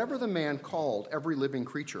 And whatever the man called every living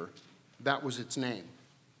creature, that was its name.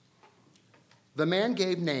 The man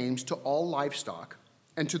gave names to all livestock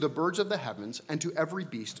and to the birds of the heavens and to every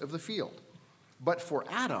beast of the field. But for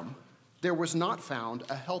Adam, there was not found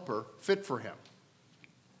a helper fit for him.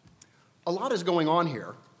 A lot is going on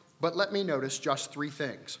here, but let me notice just three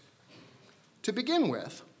things. To begin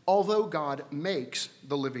with, although God makes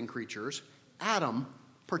the living creatures, Adam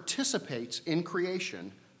participates in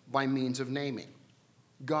creation by means of naming.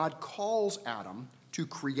 God calls Adam to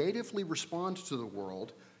creatively respond to the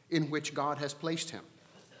world in which God has placed him.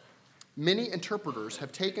 Many interpreters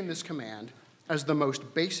have taken this command as the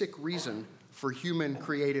most basic reason for human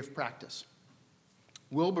creative practice.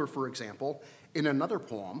 Wilber, for example, in another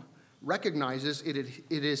poem, recognizes it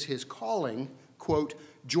is his calling, quote,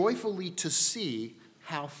 "joyfully to see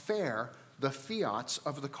how fair the fiats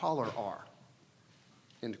of the collar are,"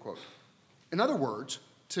 end quote. In other words,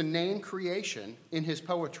 to name creation in his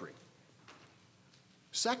poetry.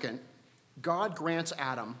 Second, God grants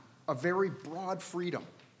Adam a very broad freedom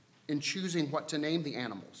in choosing what to name the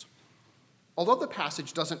animals. Although the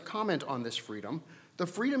passage doesn't comment on this freedom, the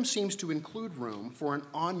freedom seems to include room for an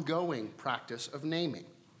ongoing practice of naming.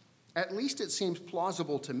 At least it seems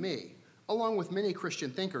plausible to me, along with many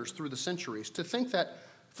Christian thinkers through the centuries, to think that,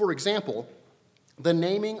 for example, the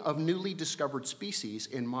naming of newly discovered species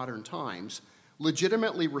in modern times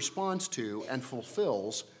legitimately responds to and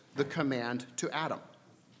fulfills the command to Adam.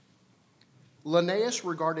 Linnaeus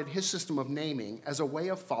regarded his system of naming as a way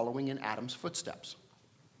of following in Adam's footsteps.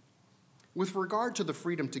 With regard to the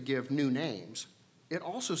freedom to give new names, it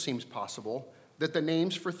also seems possible that the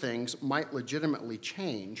names for things might legitimately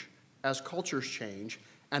change as cultures change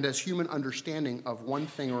and as human understanding of one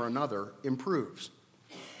thing or another improves.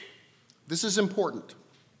 This is important.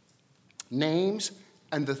 Names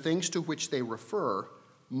and the things to which they refer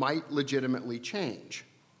might legitimately change,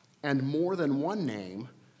 and more than one name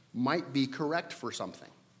might be correct for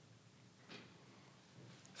something.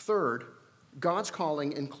 Third, God's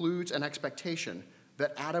calling includes an expectation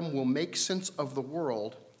that Adam will make sense of the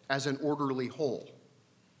world as an orderly whole.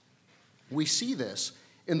 We see this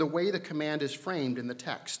in the way the command is framed in the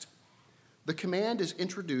text. The command is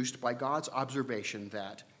introduced by God's observation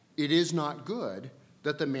that it is not good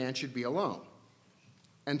that the man should be alone.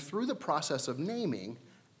 And through the process of naming,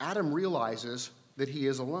 Adam realizes that he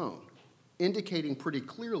is alone, indicating pretty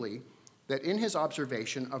clearly that in his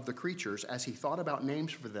observation of the creatures as he thought about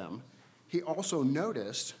names for them, he also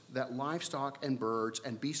noticed that livestock and birds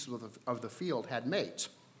and beasts of the field had mates,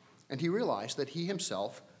 and he realized that he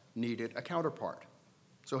himself needed a counterpart.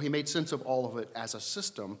 So he made sense of all of it as a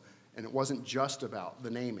system, and it wasn't just about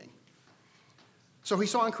the naming. So he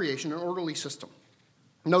saw in creation an orderly system.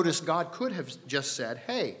 Notice God could have just said,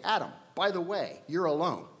 "Hey, Adam, by the way, you're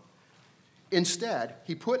alone." Instead,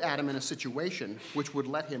 he put Adam in a situation which would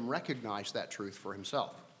let him recognize that truth for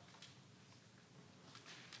himself.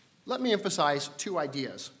 Let me emphasize two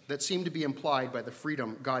ideas that seem to be implied by the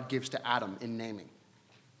freedom God gives to Adam in naming.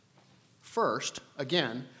 First,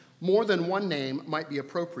 again, more than one name might be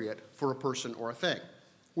appropriate for a person or a thing,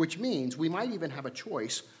 which means we might even have a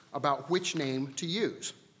choice about which name to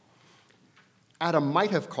use. Adam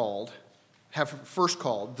might have first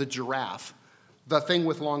called the giraffe the thing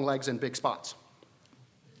with long legs and big spots.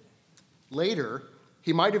 Later,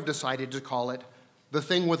 he might have decided to call it the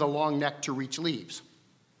thing with a long neck to reach leaves.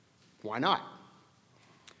 Why not?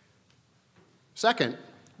 Second,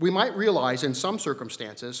 we might realize in some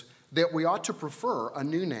circumstances that we ought to prefer a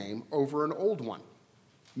new name over an old one.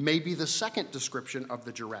 Maybe the second description of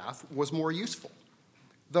the giraffe was more useful.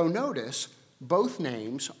 Though notice, both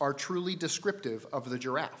names are truly descriptive of the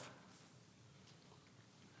giraffe.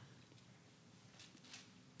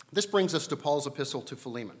 This brings us to Paul's epistle to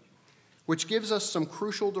Philemon, which gives us some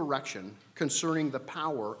crucial direction concerning the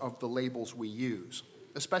power of the labels we use,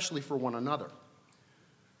 especially for one another.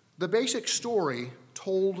 The basic story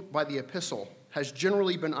told by the epistle has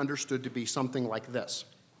generally been understood to be something like this.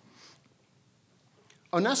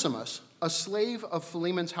 Onesimus, a slave of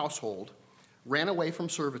Philemon's household, ran away from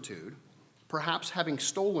servitude, perhaps having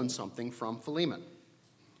stolen something from Philemon.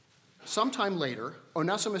 Sometime later,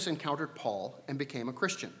 Onesimus encountered Paul and became a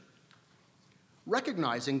Christian.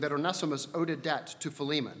 Recognizing that Onesimus owed a debt to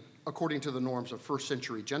Philemon, according to the norms of first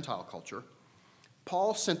century Gentile culture,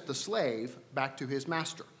 Paul sent the slave back to his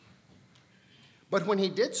master. But when he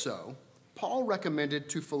did so, Paul recommended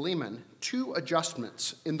to Philemon two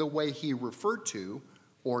adjustments in the way he referred to,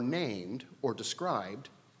 or named, or described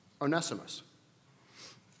Onesimus.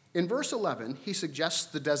 In verse 11, he suggests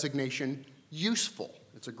the designation useful.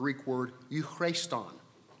 It's a Greek word, euchreston,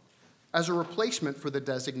 as a replacement for the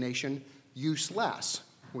designation useless,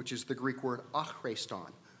 which is the Greek word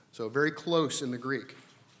achreston. So very close in the Greek.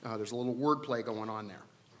 There's a little wordplay going on there.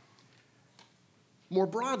 More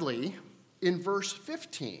broadly, in verse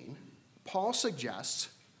 15, Paul suggests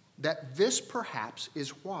that this perhaps is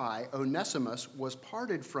why Onesimus was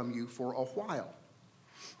parted from you for a while,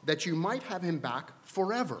 that you might have him back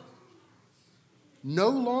forever, no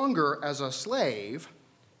longer as a slave,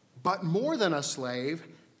 but more than a slave,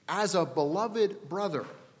 as a beloved brother.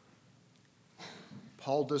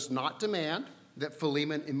 Paul does not demand that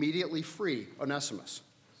Philemon immediately free Onesimus.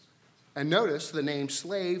 And notice the name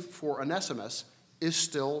slave for Onesimus is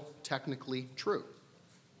still technically true.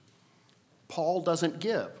 Paul doesn't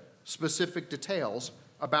give specific details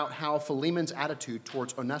about how Philemon's attitude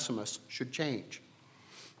towards Onesimus should change.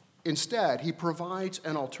 Instead, he provides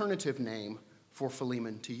an alternative name for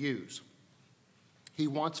Philemon to use. He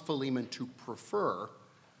wants Philemon to prefer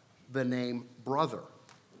the name brother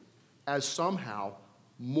as somehow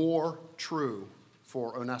more true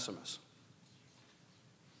for Onesimus.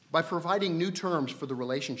 By providing new terms for the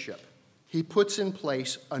relationship, he puts in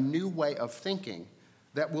place a new way of thinking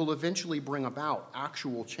that will eventually bring about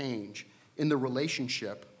actual change in the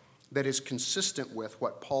relationship that is consistent with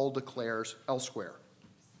what Paul declares elsewhere.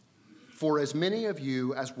 For as many of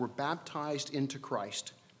you as were baptized into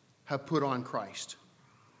Christ have put on Christ.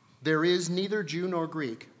 There is neither Jew nor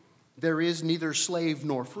Greek, there is neither slave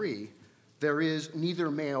nor free, there is neither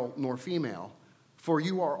male nor female, for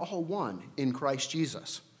you are all one in Christ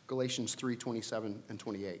Jesus. Galatians 3:27 and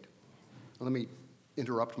 28. Let me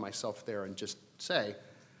interrupt myself there and just say,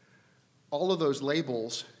 all of those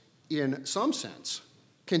labels, in some sense,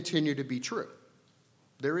 continue to be true.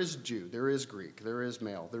 There is Jew, there is Greek, there is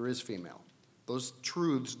male, there is female. Those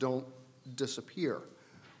truths don't disappear.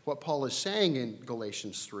 What Paul is saying in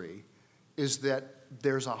Galatians 3 is that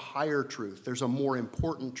there's a higher truth, there's a more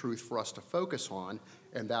important truth for us to focus on,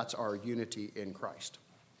 and that's our unity in Christ.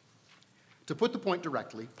 To put the point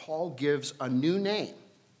directly, Paul gives a new name,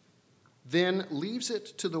 then leaves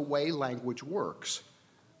it to the way language works,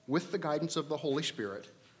 with the guidance of the Holy Spirit,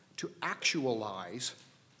 to actualize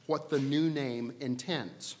what the new name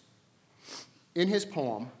intends. In his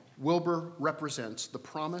poem, Wilbur represents the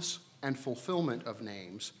promise and fulfillment of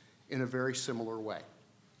names in a very similar way.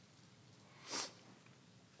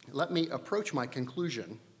 Let me approach my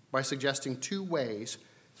conclusion by suggesting two ways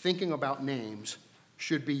thinking about names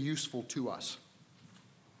should be useful to us.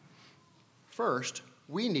 First,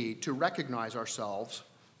 we need to recognize ourselves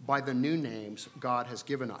by the new names God has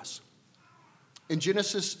given us. In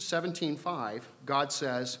Genesis 17:5, God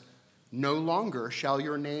says, "No longer shall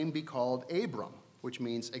your name be called Abram," which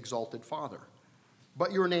means exalted father,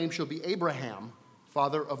 "but your name shall be Abraham,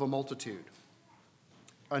 father of a multitude."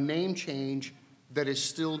 A name change that is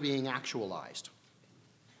still being actualized.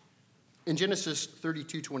 In Genesis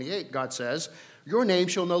 32:28, God says, "Your name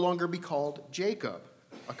shall no longer be called Jacob,"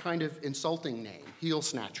 a kind of insulting name, heel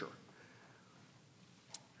snatcher,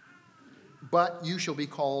 "but you shall be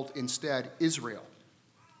called instead Israel,"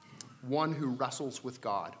 one who wrestles with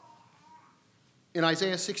God. In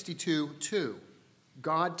Isaiah 62:2,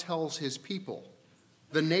 God tells his people,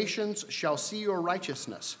 "The nations shall see your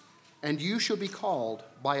righteousness, and you shall be called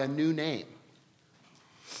by a new name."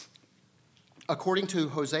 According to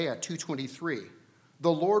Hosea 2:23,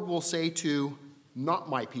 the Lord will say to not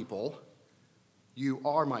my people, "You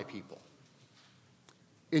are my people."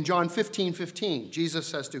 In John 15:15, Jesus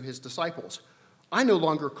says to his disciples, "I no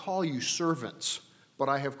longer call you servants, but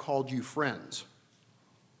I have called you friends."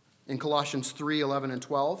 In Colossians 3:11 and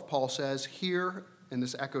 12, Paul says, "Here," and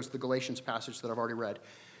this echoes the Galatians passage that I've already read,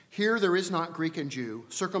 "Here there is not Greek and Jew,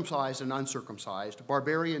 circumcised and uncircumcised,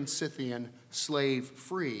 barbarian, Scythian, slave,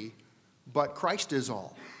 free, but Christ is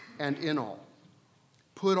all, and in all.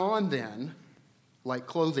 Put on then, like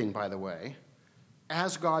clothing, by the way,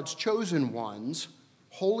 as God's chosen ones,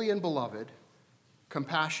 holy and beloved,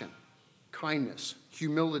 compassion, kindness,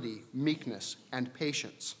 humility, meekness, and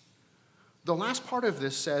patience. The last part of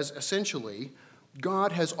this says, essentially,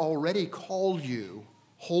 God has already called you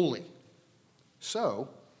holy. So,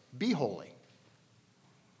 be holy.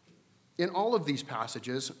 In all of these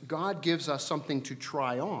passages, God gives us something to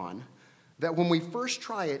try on that when we first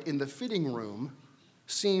try it in the fitting room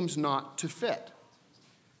seems not to fit.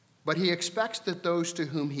 But he expects that those to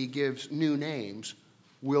whom he gives new names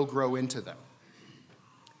will grow into them.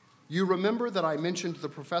 You remember that I mentioned the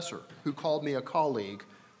professor who called me a colleague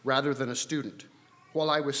rather than a student while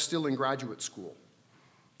I was still in graduate school.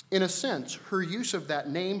 In a sense, her use of that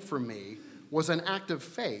name for me was an act of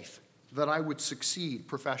faith that I would succeed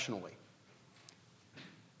professionally.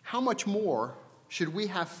 How much more should we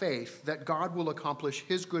have faith that God will accomplish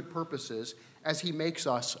his good purposes as he makes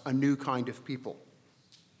us a new kind of people?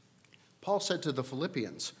 Paul said to the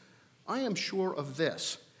Philippians, I am sure of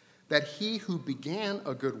this, that he who began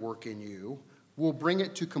a good work in you will bring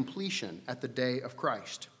it to completion at the day of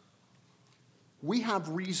Christ. We have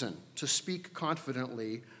reason to speak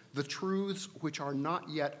confidently the truths which are not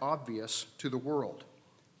yet obvious to the world,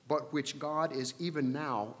 but which God is even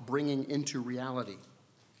now bringing into reality.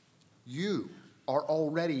 You are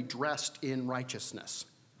already dressed in righteousness,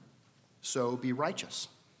 so be righteous.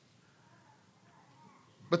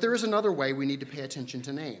 But there is another way we need to pay attention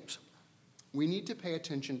to names. We need to pay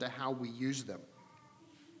attention to how we use them.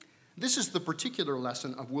 This is the particular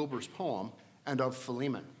lesson of Wilbur's poem and of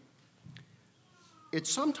Philemon. It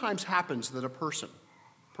sometimes happens that a person,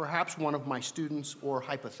 perhaps one of my students or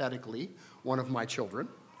hypothetically one of my children,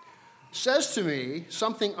 says to me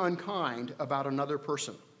something unkind about another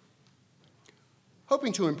person.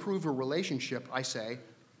 Hoping to improve a relationship, I say,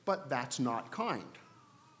 but that's not kind.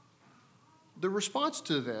 The response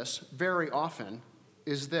to this very often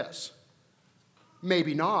is this: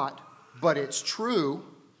 maybe not, but it's true.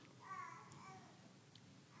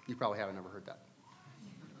 You probably haven't ever heard that.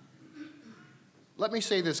 Let me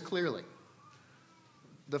say this clearly.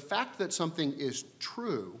 The fact that something is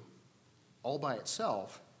true all by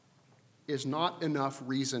itself is not enough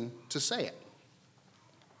reason to say it.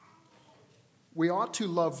 We ought to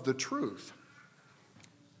love the truth,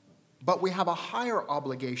 but we have a higher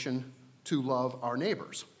obligation to love our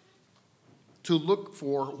neighbors, to look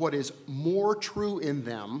for what is more true in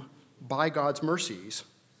them by God's mercies,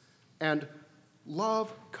 and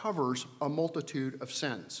love covers a multitude of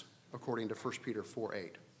sins, according to 1 Peter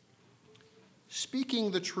 4:8.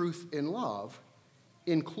 Speaking the truth in love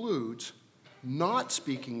includes not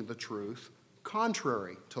speaking the truth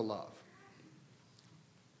contrary to love.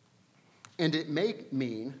 And it may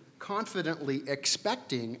mean confidently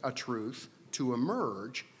expecting a truth to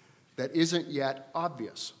emerge that isn't yet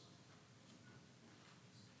obvious.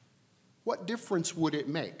 What difference would it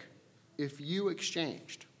make if you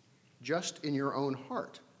exchanged, just in your own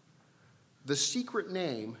heart, the secret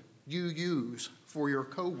name you use for your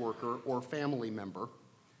coworker or family member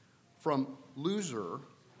from loser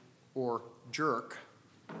or jerk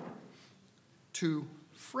to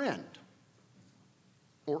friend,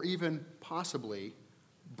 or even possibly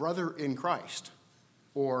brother in Christ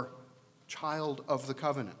or child of the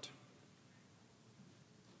covenant?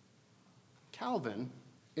 Calvin,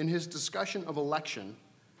 in his discussion of election,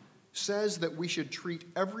 says that we should treat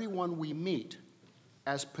everyone we meet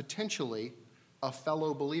as potentially a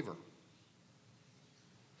fellow believer.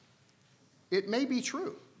 It may be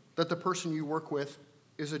true that the person you work with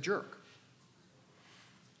is a jerk,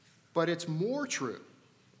 but it's more true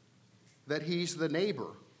that he's the neighbor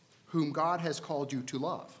whom God has called you to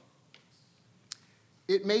love.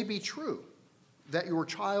 It may be true that your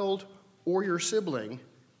child or your sibling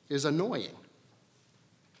is annoying,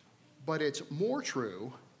 but it's more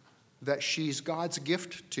true that she's God's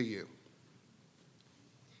gift to you.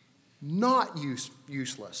 Not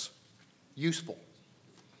useless, useful.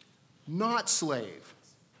 Not slave,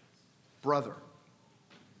 brother.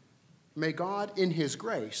 May God, in his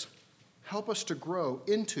grace, help us to grow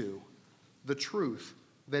into the truth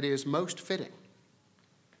that is most fitting.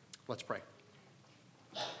 Let's pray.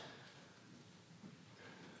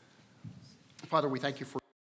 Father, we thank you for